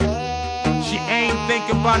She ain't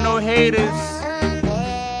thinking about no haters,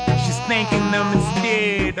 she's thanking them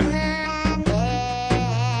instead.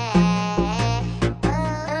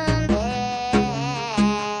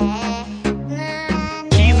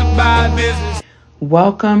 She's about business.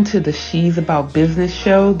 Welcome to the She's About Business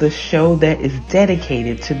show, the show that is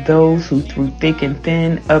dedicated to those who through thick and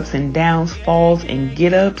thin, ups and downs, falls and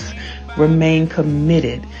get-ups, remain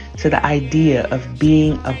committed to the idea of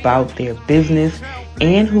being about their business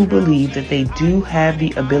and who believe that they do have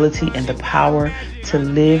the ability and the power to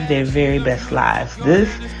live their very best lives. This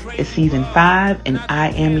is season 5 and I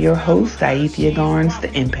am your host, Daithia Garnes,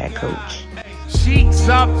 the Impact Coach. She's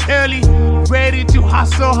up early, ready to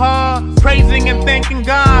hustle hard, praising and thanking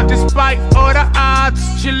God despite all the odds.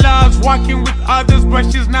 She loves walking with others,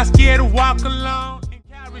 but she's not scared to walk alone.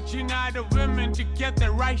 Encouraging other women to get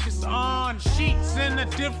their righteous on. She's in a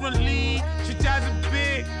different league, she does it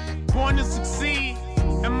big, born to succeed.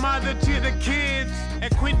 A mother to the kids, a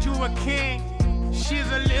queen to a king. She's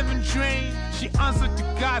a living dream, she answered to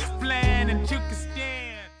God's plan and took a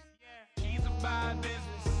stand. Yeah, she's about business.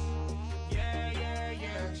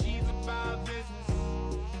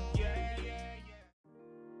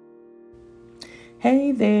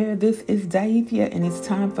 Hey there, this is Daithia and it's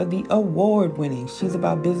time for the award-winning She's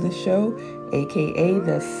About Business show, aka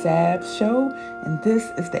the SAB show, and this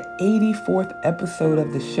is the 84th episode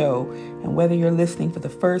of the show. And whether you're listening for the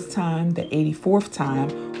first time, the 84th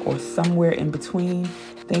time, or somewhere in between,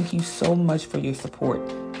 thank you so much for your support.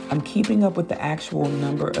 I'm keeping up with the actual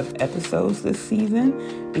number of episodes this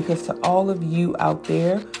season because to all of you out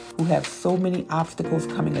there who have so many obstacles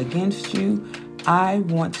coming against you, I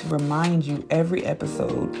want to remind you every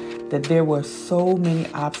episode that there were so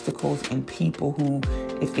many obstacles and people who,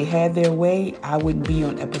 if they had their way, I wouldn't be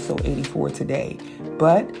on episode 84 today.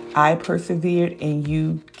 But I persevered and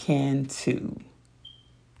you can too.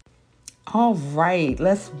 All right,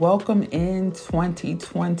 let's welcome in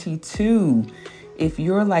 2022. If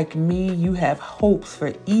you're like me, you have hopes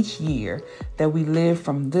for each year that we live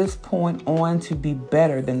from this point on to be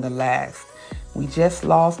better than the last. We just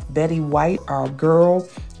lost Betty White, our girl.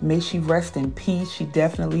 May she rest in peace. She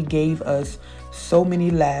definitely gave us so many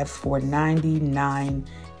laughs for 99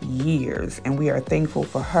 years. And we are thankful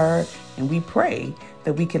for her. And we pray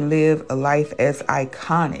that we can live a life as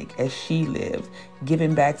iconic as she lived,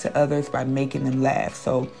 giving back to others by making them laugh.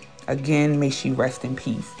 So again, may she rest in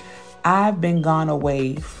peace. I've been gone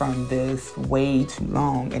away from this way too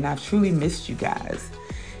long, and I've truly missed you guys.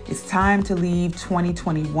 It's time to leave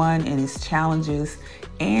 2021 and its challenges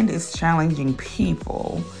and its challenging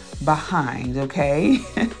people behind, okay?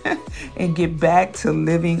 And get back to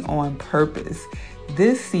living on purpose.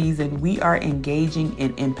 This season, we are engaging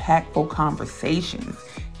in impactful conversations.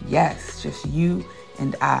 Yes, just you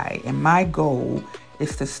and I. And my goal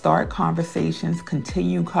is to start conversations,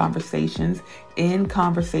 continue conversations, end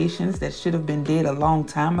conversations that should have been dead a long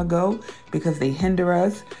time ago because they hinder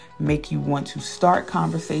us, make you want to start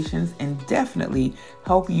conversations, and definitely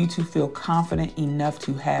help you to feel confident enough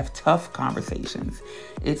to have tough conversations.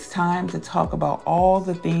 It's time to talk about all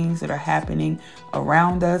the things that are happening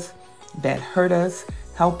around us that hurt us,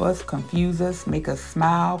 help us, confuse us, make us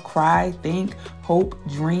smile, cry, think, hope,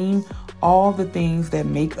 dream, all the things that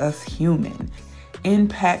make us human.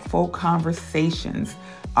 Impactful conversations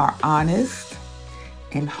are honest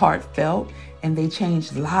and heartfelt, and they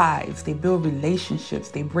change lives, they build relationships,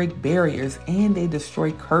 they break barriers, and they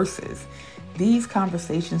destroy curses. These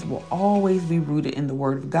conversations will always be rooted in the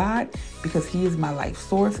Word of God because He is my life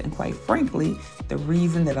source and, quite frankly, the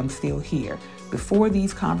reason that I'm still here. Before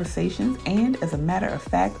these conversations, and as a matter of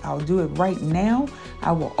fact, I'll do it right now,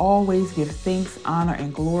 I will always give thanks, honor,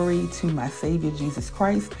 and glory to my Savior, Jesus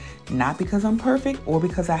Christ, not because I'm perfect or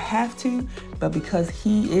because I have to, but because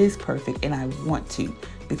He is perfect and I want to,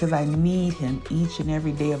 because I need Him each and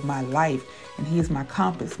every day of my life, and He is my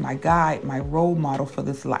compass, my guide, my role model for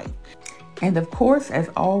this life. And of course, as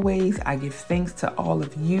always, I give thanks to all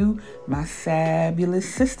of you, my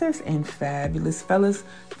fabulous sisters and fabulous fellas,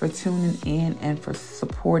 for tuning in and for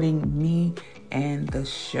supporting me and the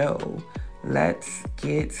show. Let's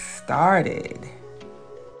get started.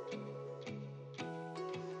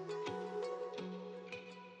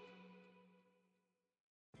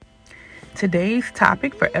 Today's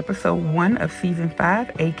topic for episode 1 of season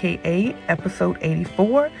 5, aka episode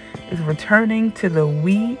 84, is returning to the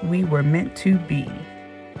we were meant to be.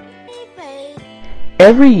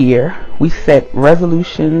 Every year, we set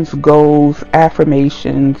resolutions, goals,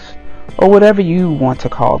 affirmations, or whatever you want to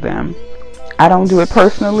call them. I don't do it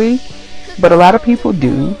personally, but a lot of people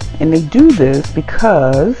do, and they do this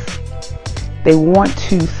because They want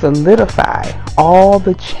to solidify all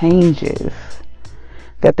the changes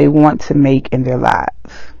that they want to make in their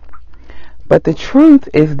lives. But the truth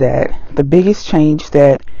is that the biggest change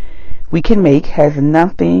that we can make has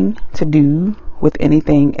nothing to do with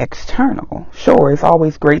anything external. Sure, it's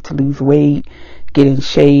always great to lose weight, get in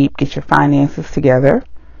shape, get your finances together.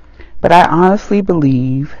 But I honestly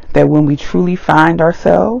believe that when we truly find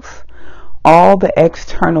ourselves, all the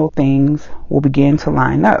external things will begin to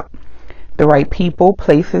line up. The right people,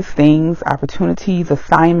 places, things, opportunities,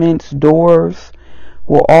 assignments, doors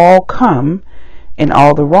will all come, and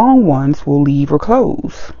all the wrong ones will leave or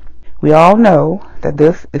close. We all know that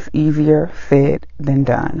this is easier said than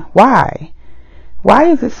done. Why? Why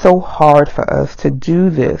is it so hard for us to do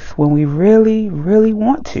this when we really, really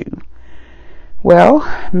want to?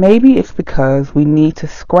 Well, maybe it's because we need to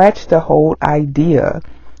scratch the whole idea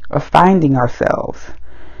of finding ourselves.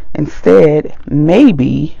 Instead,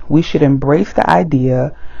 maybe we should embrace the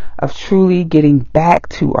idea of truly getting back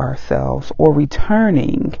to ourselves, or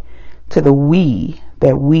returning to the we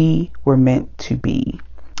that we were meant to be.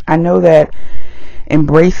 I know that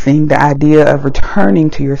embracing the idea of returning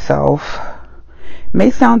to yourself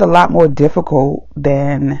may sound a lot more difficult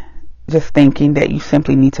than just thinking that you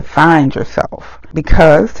simply need to find yourself.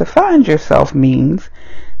 Because to find yourself means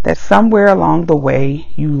that somewhere along the way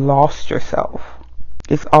you lost yourself.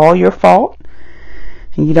 It's all your fault,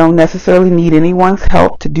 and you don't necessarily need anyone's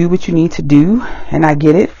help to do what you need to do. And I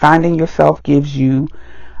get it. Finding yourself gives you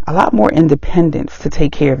a lot more independence to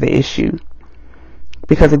take care of the issue,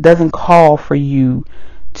 because it doesn't call for you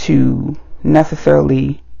to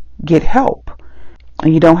necessarily get help.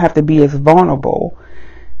 And you don't have to be as vulnerable,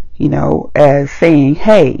 as saying,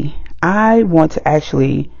 hey, I want to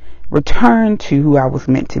actually return to who I was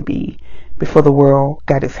meant to be before the world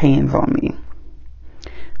got its hands on me.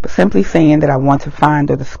 But simply saying that I want to find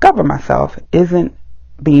or discover myself isn't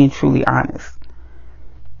being truly honest.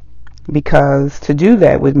 Because to do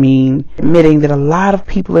that would mean admitting that a lot of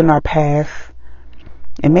people in our past,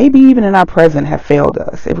 and maybe even in our present, have failed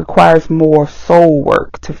us. It requires more soul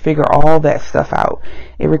work to figure all that stuff out.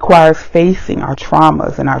 It requires facing our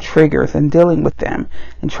traumas and our triggers and dealing with them.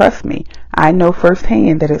 And trust me, I know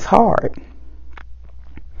firsthand that it's hard.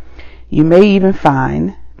 You may even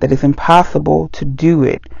find that it's impossible to do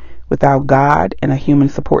it without God and a human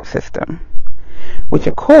support system, which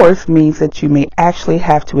of course means that you may actually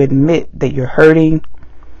have to admit that you're hurting,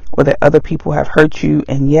 or that other people have hurt you.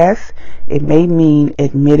 And yes, it may mean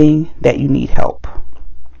admitting that you need help.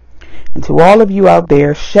 And to all of you out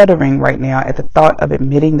there shuddering right now at the thought of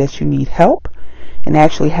admitting that you need help and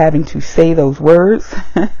actually having to say those words,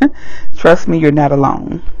 trust me, you're not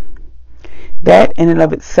alone. That in and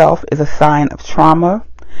of itself is a sign of trauma,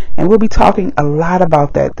 and we'll be talking a lot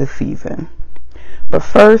about that this season. But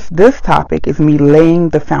first, this topic is me laying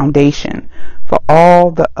the foundation for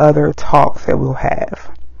all the other talks that we'll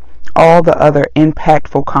have, all the other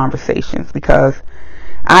impactful conversations, because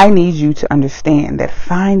I need you to understand that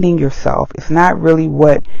finding yourself is not really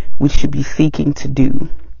what we should be seeking to do.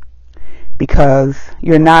 Because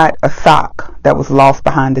you're not a sock that was lost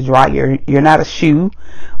behind the dryer. You're not a shoe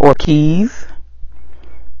or keys.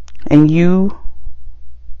 And you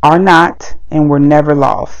are not and were never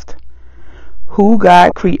lost. Who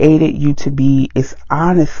God created you to be is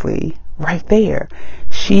honestly right there.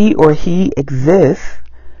 She or he exists,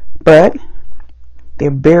 but they're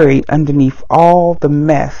buried underneath all the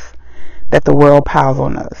mess that the world piles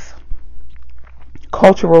on us.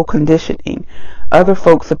 Cultural conditioning, other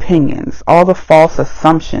folks' opinions, all the false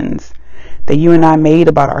assumptions that you and I made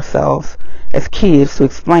about ourselves as kids to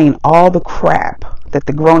explain all the crap that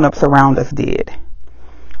the grown-ups around us did.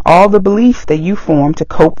 All the beliefs that you formed to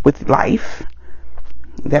cope with life,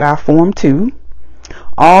 that I formed too.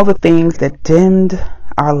 All the things that dimmed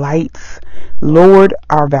our lights, lowered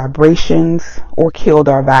our vibrations, or killed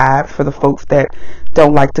our vibes for the folks that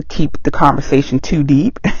don't like to keep the conversation too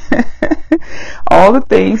deep. All the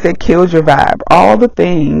things that killed your vibe, all the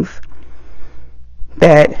things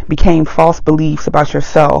that became false beliefs about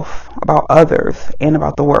yourself, about others, and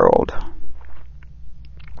about the world.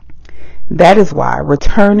 That is why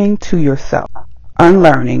returning to yourself,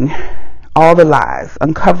 unlearning all the lies,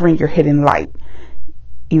 uncovering your hidden light,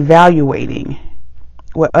 evaluating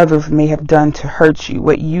what others may have done to hurt you,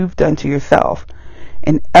 what you've done to yourself,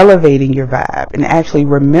 and elevating your vibe and actually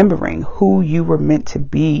remembering who you were meant to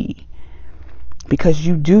be. Because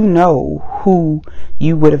you do know who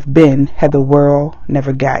you would have been had the world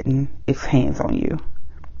never gotten its hands on you.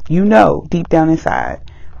 You know deep down inside.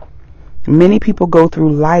 Many people go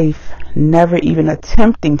through life never even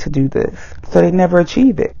attempting to do this, so they never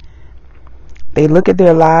achieve it. They look at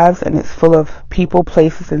their lives and it's full of people,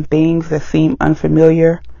 places, and things that seem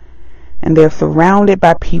unfamiliar. And they're surrounded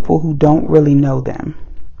by people who don't really know them,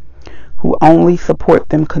 who only support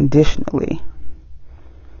them conditionally,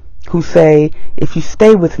 who say, if you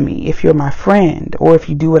stay with me, if you're my friend, or if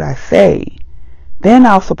you do what I say, then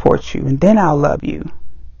I'll support you and then I'll love you.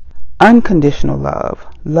 Unconditional love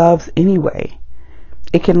loves anyway.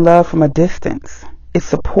 It can love from a distance. It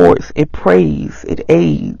supports, it prays, it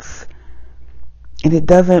aids. And it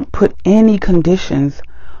doesn't put any conditions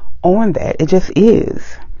on that. It just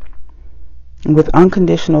is. And with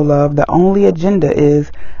unconditional love, the only agenda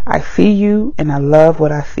is, I see you and I love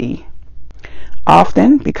what I see.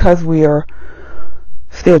 Often, because we are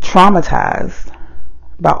still traumatized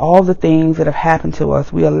by all the things that have happened to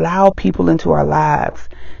us, we allow people into our lives,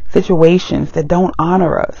 situations that don't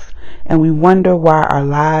honor us, and we wonder why our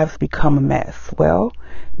lives become a mess. Well,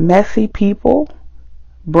 messy people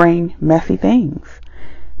bring messy things,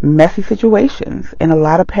 messy situations, and a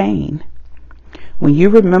lot of pain. When you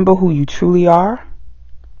remember who you truly are,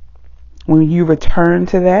 when you return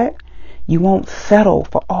to that, you won't settle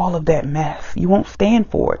for all of that mess. You won't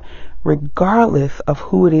stand for it, regardless of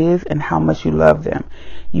who it is and how much you love them.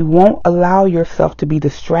 You won't allow yourself to be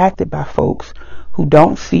distracted by folks who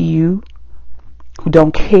don't see you, who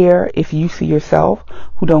don't care if you see yourself,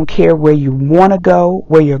 who don't care where you want to go,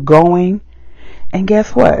 where you're going. And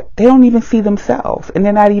guess what? They don't even see themselves, and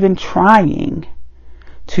they're not even trying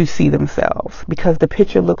to see themselves because the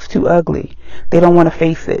picture looks too ugly. They don't want to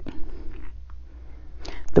face it.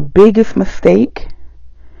 The biggest mistake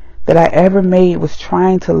that I ever made was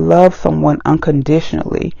trying to love someone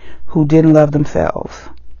unconditionally who didn't love themselves.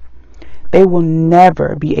 They will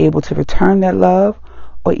never be able to return that love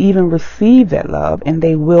or even receive that love, and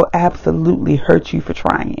they will absolutely hurt you for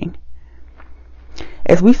trying.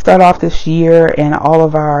 As we start off this year and all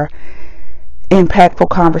of our impactful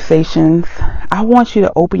conversations, I want you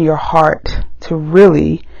to open your heart to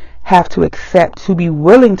really have to accept, to be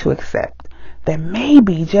willing to accept that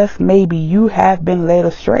maybe, just maybe, you have been led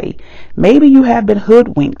astray. Maybe you have been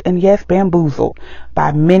hoodwinked and, yes, bamboozled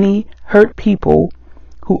by many hurt people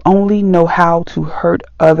who only know how to hurt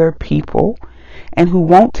other people and who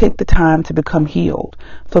won't take the time to become healed.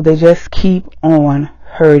 So they just keep on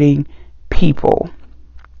hurting people.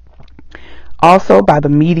 Also by the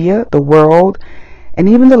media, the world, and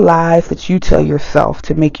even the lies that you tell yourself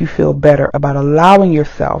to make you feel better about allowing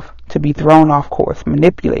yourself to be thrown off course,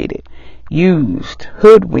 manipulated, used,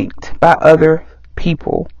 hoodwinked by other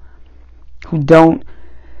people who don't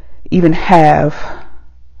even have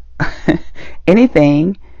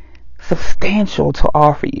anything substantial to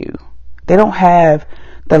offer you. They don't have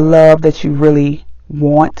the love that you really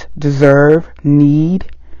want, deserve, need.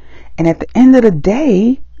 And at the end of the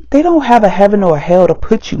day, they don't have a heaven or a hell to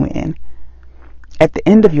put you in at the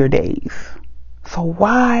end of your days. So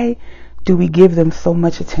why do we give them so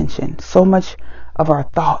much attention, so much of our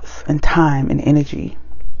thoughts and time and energy?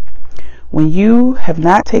 When you have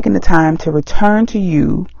not taken the time to return to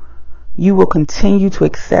you, you will continue to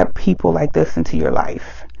accept people like this into your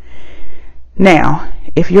life. Now,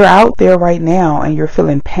 if you're out there right now and you're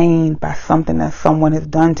feeling pain by something that someone has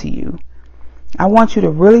done to you, I want you to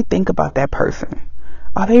really think about that person.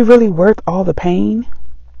 Are they really worth all the pain?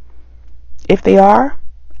 If they are,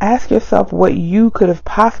 ask yourself what you could have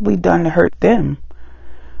possibly done to hurt them,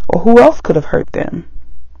 or who else could have hurt them.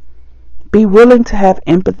 Be willing to have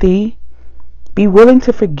empathy. Be willing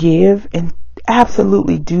to forgive, and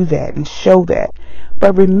absolutely do that and show that.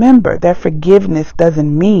 But remember that forgiveness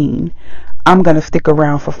doesn't mean I'm going to stick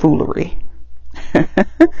around for foolery.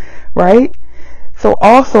 Right? So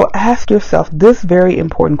also ask yourself this very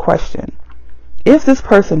important question. Is this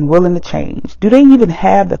person willing to change? Do they even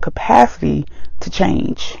have the capacity to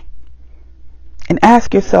change? And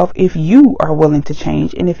ask yourself if you are willing to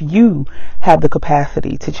change and if you have the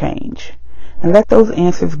capacity to change. And let those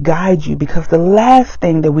answers guide you, because the last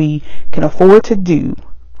thing that we can afford to do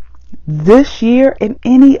this year and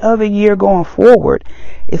any other year going forward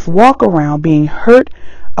is walk around being hurt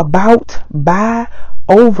about, by,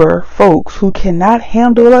 over folks who cannot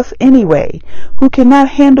handle us anyway, who cannot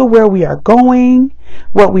handle where we are going,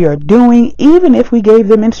 what we are doing, even if we gave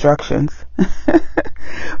them instructions,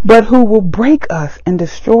 but who will break us and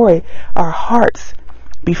destroy our hearts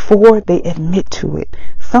before they admit to it.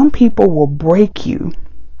 Some people will break you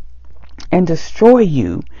and destroy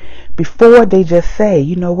you before they just say,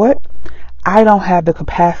 you know what? I don't have the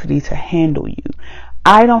capacity to handle you.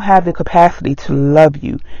 I don't have the capacity to love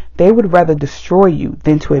you. They would rather destroy you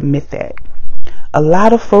than to admit that. A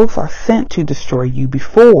lot of folks are sent to destroy you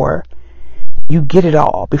before you get it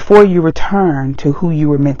all, before you return to who you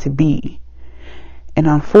were meant to be. And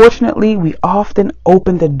unfortunately, we often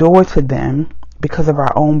open the door to them because of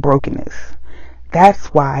our own brokenness. That's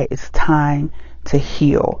why it's time to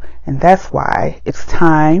heal. And that's why it's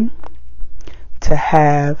time to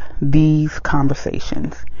have these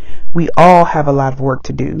conversations. We all have a lot of work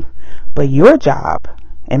to do, but your job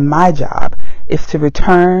and my job is to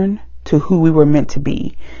return to who we were meant to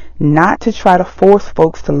be, not to try to force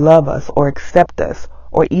folks to love us or accept us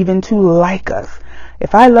or even to like us.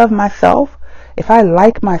 If I love myself, if I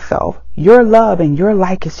like myself, your love and your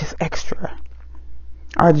like is just extra.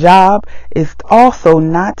 Our job is also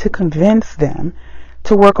not to convince them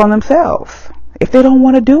to work on themselves. If they don't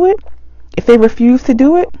want to do it, if they refuse to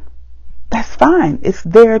do it, that's fine. It's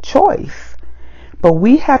their choice. But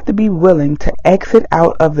we have to be willing to exit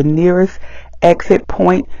out of the nearest exit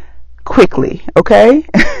point quickly, okay?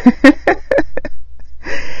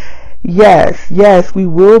 Yes, we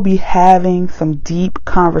will be having some deep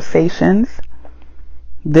conversations.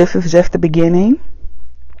 This is just the beginning.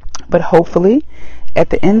 But hopefully, at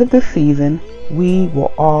the end of the season, we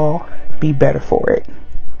will all be better for it.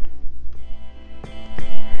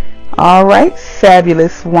 All right,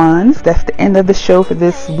 fabulous ones. That's the end of the show for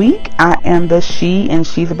this week. I am the She and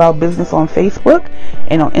She's About Business on Facebook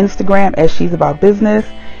and on Instagram as She's About Business.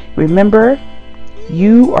 Remember,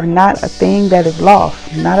 you are not a thing that is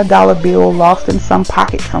lost, not a dollar bill lost in some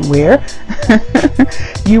pocket somewhere.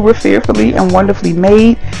 You were fearfully and wonderfully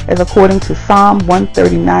made, as according to Psalm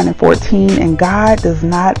 139:14, and God does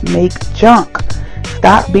not make junk.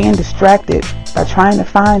 Stop being distracted by trying to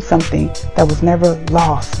find something that was never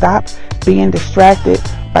lost. Stop being distracted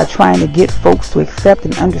by trying to get folks to accept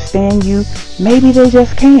and understand you. Maybe they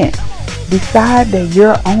just can't. Decide that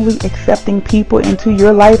you're only accepting people into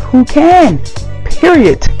your life who can.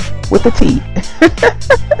 Period. With a T.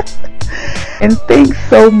 And thanks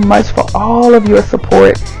so much for all of your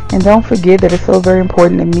support. And don't forget that it's so very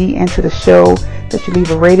important to me and to the show that you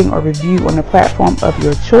leave a rating or review on the platform of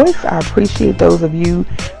your choice. I appreciate those of you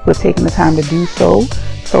who have taken the time to do so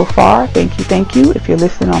far. Thank you. If you're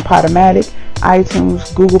listening on Podomatic,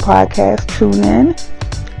 iTunes, Google Podcasts, TuneIn,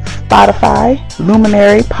 Spotify,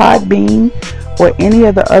 Luminary, Podbean, or any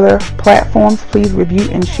of the other platforms, please review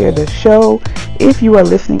and share the show. If you are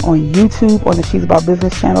listening on YouTube on the She's About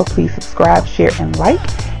Business channel, please subscribe, share, and like.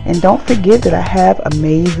 And don't forget that I have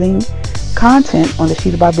amazing content on the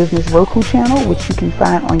She's About Business Roku channel, which you can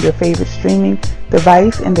find on your favorite streaming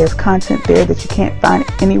device. And there's content there that you can't find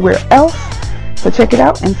anywhere else. So check it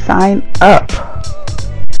out and sign up.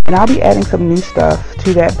 And I'll be adding some new stuff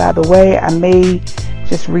to that, by the way. I may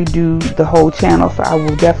just redo the whole channel, so I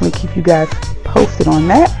will definitely keep you guys posted on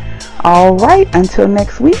that. All right, until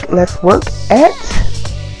next week, let's work at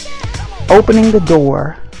opening the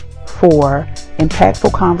door for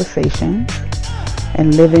impactful conversations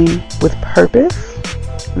and living with purpose.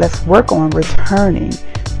 Let's work on returning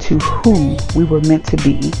to who we were meant to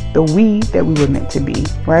be, the we that we were meant to be,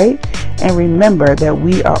 right? And remember that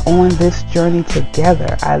we are on this journey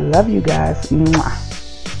together. I love you guys. Mwah.